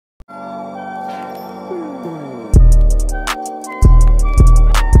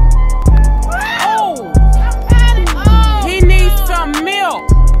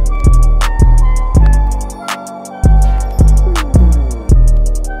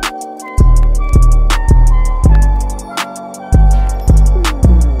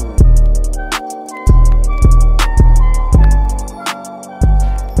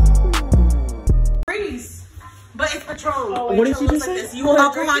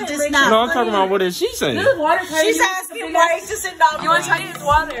but just not. No, I'm talking about what is she saying? This water crazy. She's asking why it's just not. You want to try this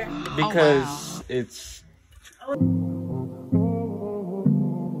water? Because it's.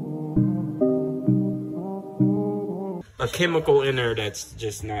 A chemical in there that's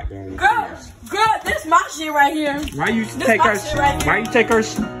just not going to Girl, this my shit right here. Why you take her? Right why you take her?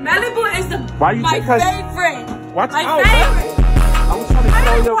 Malibu is the why you my take her? favorite. What? My favorite. I was trying to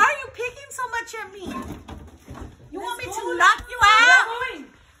show you. Why are you picking so much at me? You want me to knock you out?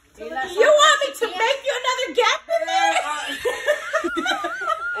 You want me to make you another gap in there?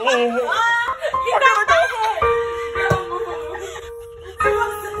 You never do.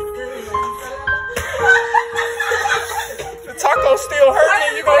 The taco's still hurting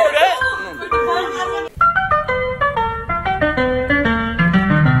and you gonna do that?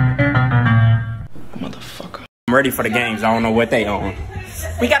 Motherfucker. I'm ready for the games. I don't know what they on.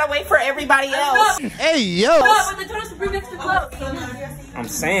 We gotta wait for everybody else. Hey, yo. I'm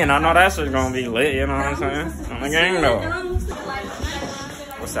saying, I know that shit's gonna be lit, you know what I'm saying? On the game though.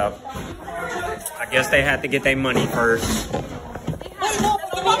 What's up? I guess they had to get their money first. Wait, no,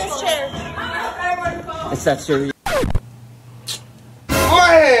 give me this chair. It's that serious.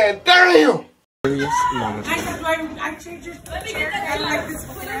 Man, damn. Serious? No. I changed it. Let me get that. I like this.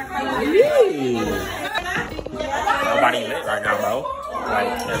 Nobody lit right now, bro. Like,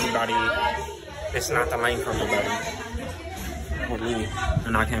 everybody, it's not the lane for nobody. Or me.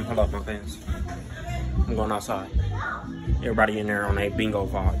 And I can't pull up my pants. I'm going outside. Everybody in there on their bingo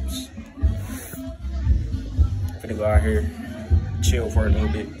vibes. I'm gonna go out here, chill for a little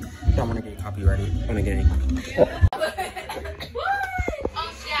bit. I'm gonna get copyrighted on the game.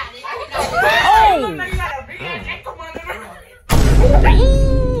 Oh!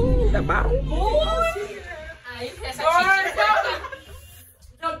 The bottle?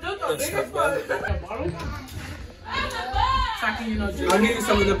 I need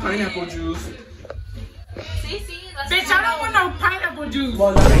some of the pineapple juice. Bitch, I don't want no pineapple juice.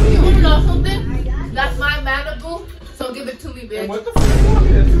 You know something? That's my Malibu, so give it to me, bitch. What the fuck you want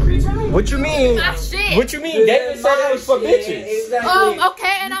me to do 3 times? What you mean? That's shit. What you mean? David said it was for bitches. Exactly.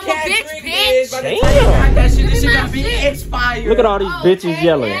 Okay, and I'm a bitch, bitch. Damn. That shit, this shit gotta be expired. Look at all these bitches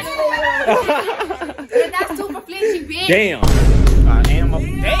yelling. And that's super flingy, bitch. Damn. I am a.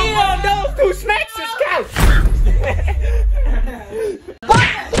 Damn, those 2 snacks is couch.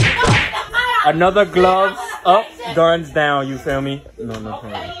 Another gloves up, guns down. You feel me? No.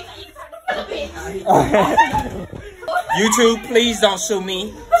 YouTube, please don't sue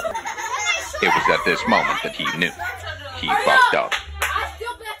me. It was at this moment that he knew. He fucked up. I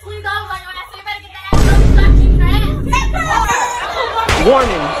still bet $20 on your ass, so you better get that ass up.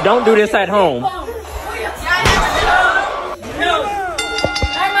 Warning, don't do this at home.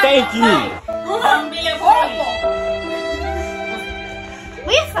 Thank you.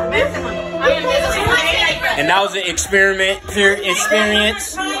 And that was an experiment, pure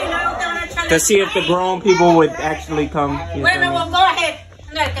experience, to see if the grown people would actually come. Wait a minute, well, go ahead.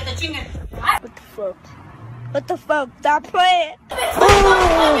 Get the chicken. What the fuck? Stop playing.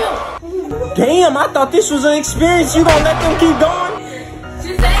 Damn, I thought this was an experience. You gonna let them keep going?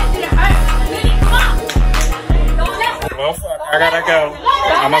 She said it hurt. Well, fuck, I gotta go.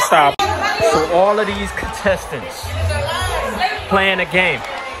 I'ma stop. So all of these contestants playing a game.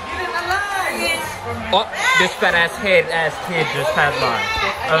 Oh, this fat ass head ass kid just passed by.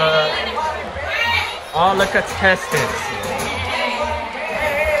 All the contestants.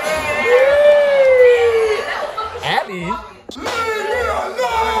 Abby?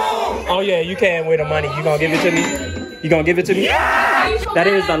 Oh yeah, you can with the money. You gonna give it to me? You gonna give it to me? That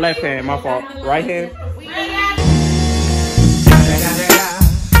is the left hand, my fault. Right hand?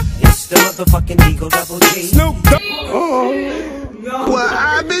 It's the motherfucking Eagle Double G. Snoop Dogg. Well,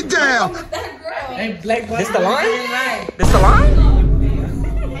 I be down. This the line? This the line?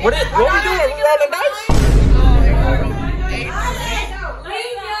 What we doing? We rolling dice?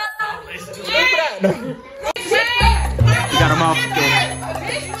 You got them off.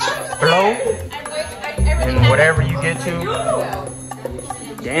 Blow. And whatever you get to.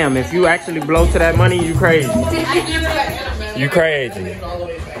 Damn, if you actually blow to that money, you crazy. You crazy.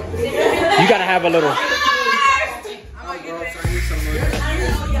 You gotta have a little.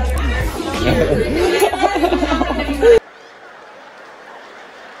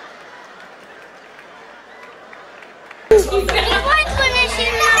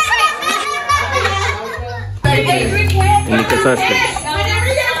 Any contestants?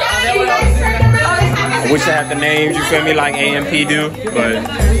 I wish I had the names, you feel me, like AMP do, but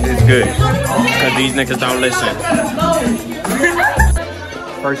it's good. Because these niggas don't listen.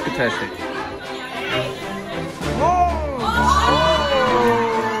 First contestant.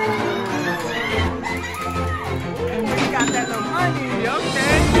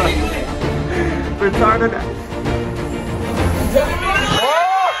 start of that.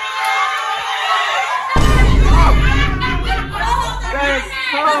 Let's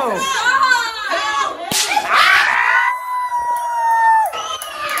go.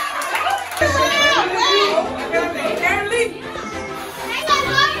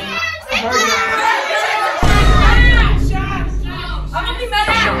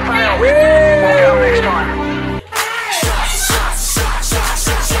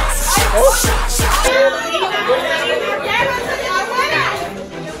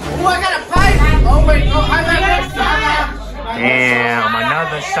 Damn,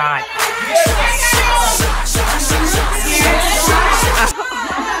 another shot.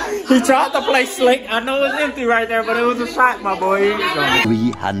 He tried to play slick. I know it's empty right there, but it was a shot, my boy.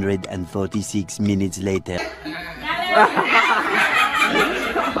 346 minutes later.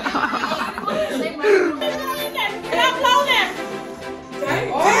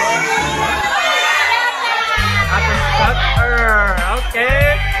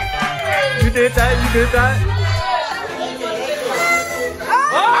 Okay. You did that, you did that.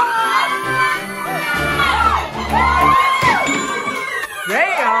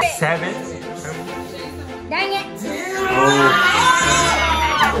 Damn. 7. Dang it. Oh.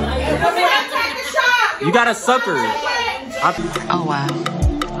 You got a sucker. Oh wow.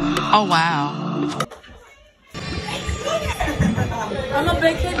 Oh wow. I'm a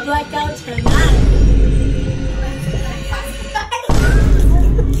big kid blackout tonight.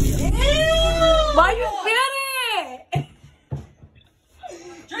 Why you get it?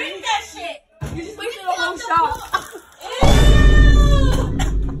 Drink that shit. You just wasted a whole shot.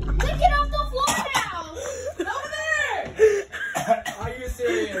 Take it off the floor now. Over there. Are you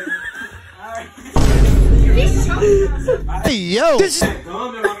serious? Hey, yo.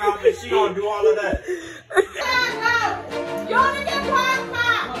 She gonna do all of that. You only get one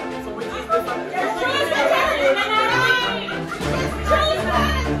pop.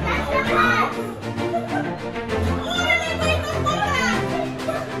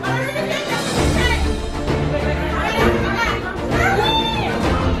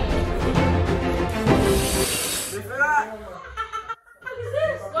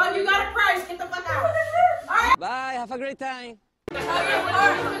 Well, you got a prize. Get the fuck out. Bye, have a great time. That's what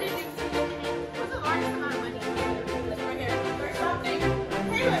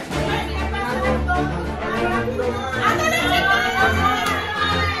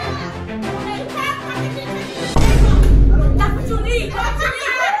you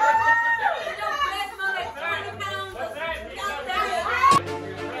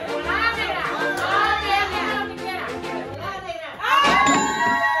need.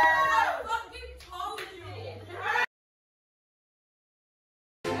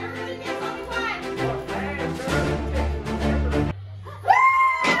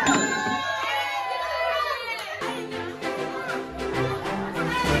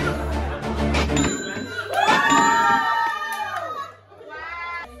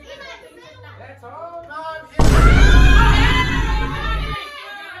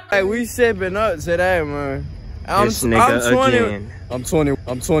 Hey, we sipping up today, man. I'm 20. Again. I'm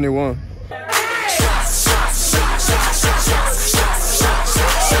 21.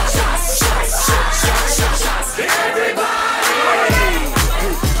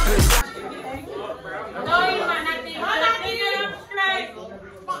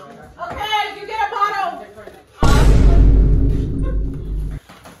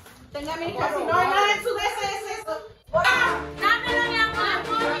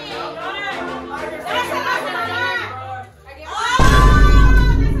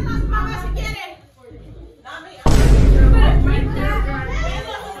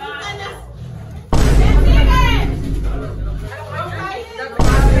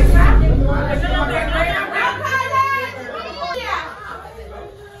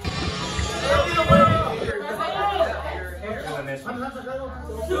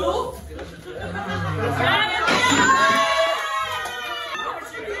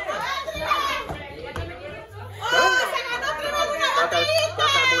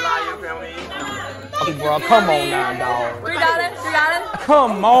 Bro, come on now, dog. $3.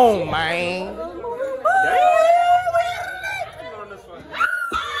 Come on, man.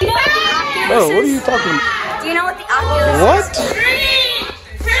 Bro, what are you talking about? Do you know what the Oculus is? What? 3,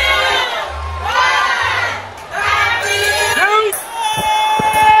 2, 1.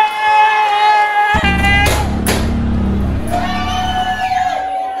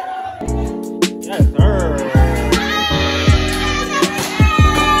 Yes, sir.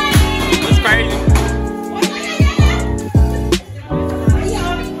 That's crazy.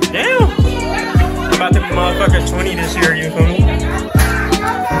 Damn. I'm about to be motherfucker 20 this year, you feel me?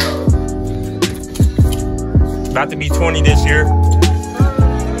 About to be 20 this year.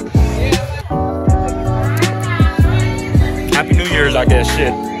 Happy New Year's, I guess.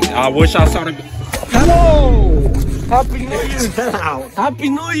 Shit. I wish I saw the. Whoa! Happy New Year's now. Happy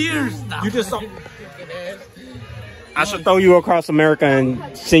New Year's now. You just saw. I should throw you across America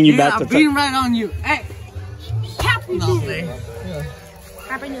and send you back to. I'll be right on you. Hey. Happy New Year.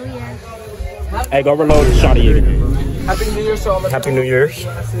 Happy New Year. Hey, go reload the shot of you. Happy New Year's, all. Happy New Year's.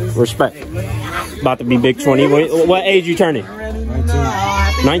 Respect. About to be big 20. What age you turning?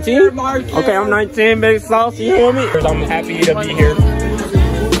 19? Okay, I'm 19, big sauce. You hear me? I'm happy to be here.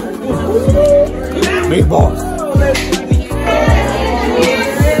 Big boss.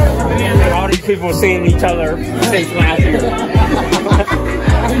 All these people seeing each other since last year.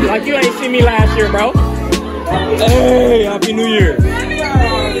 Like you ain't seen me last year, bro. Hey, Happy New Year.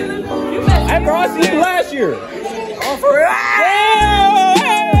 Hey, bro, I seen you last year. Oh, for real?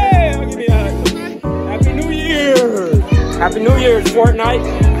 Hey, I'll give you that. Happy New Year. Happy New Year's, Fortnite.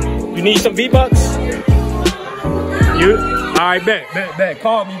 You need some V-Bucks? You? Alright, bet.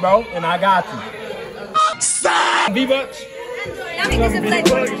 Call me, bro, and I got you. V-Bucks?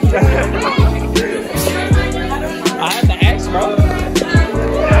 I have to ask, bro.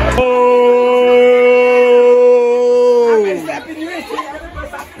 Oh!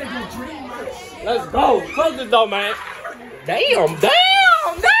 Let's go. Close the door, man. Damn.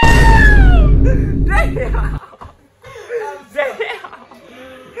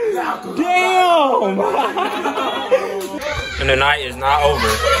 And the night is not over.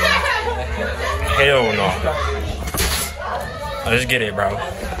 Hell no. Let's get it, bro.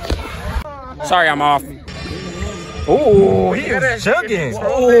 Sorry, I'm off. Oh, he is jugging.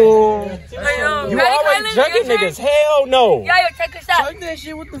 Oh, you always jugging niggas? Hell no. Yeah, check this out. Fuck that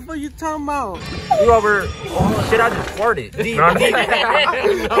shit. What the fuck you talking about? You over? Oh shit! I just farted.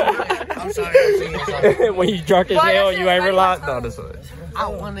 I'm sorry. When you drunk as hell, you ain't realized. No, this one. I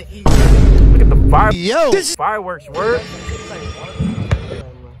want to eat. Look at the fire. Yo. Fireworks work.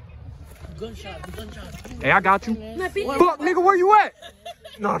 Gunshot. Hey, I got you. Fuck, nigga, where you at?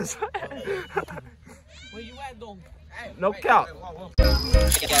 No, this. Where you at, though? No cap.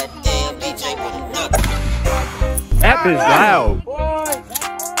 That is loud.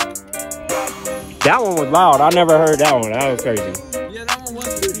 That one was loud. I never heard that one. That was crazy. Yeah, that one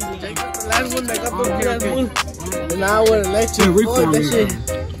was crazy. The last one that got the last one. And I would have let you record that shit.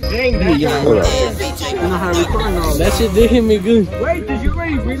 Dang, that shit. You know how to record all that shit did hit me good. Wait, did you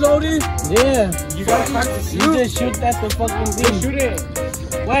already reload it? Yeah. You gotta practice. You just shoot that the fucking thing. Shoot it.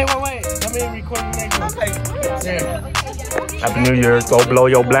 Wait. Let me record the next one. Yeah. Happy New Year's. Go blow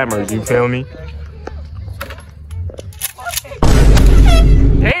your blammers. You feel me?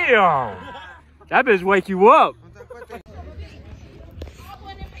 Damn. That bitch wake you up.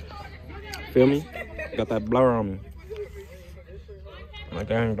 Feel me? Got that blur on me. My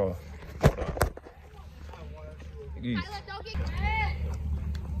gang though.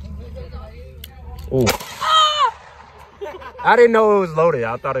 Ooh. I didn't know it was loaded.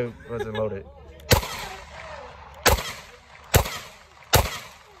 I thought it wasn't loaded.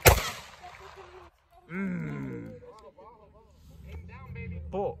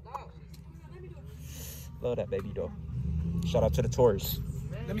 Pull. Love that baby though. Shout out to the tourists.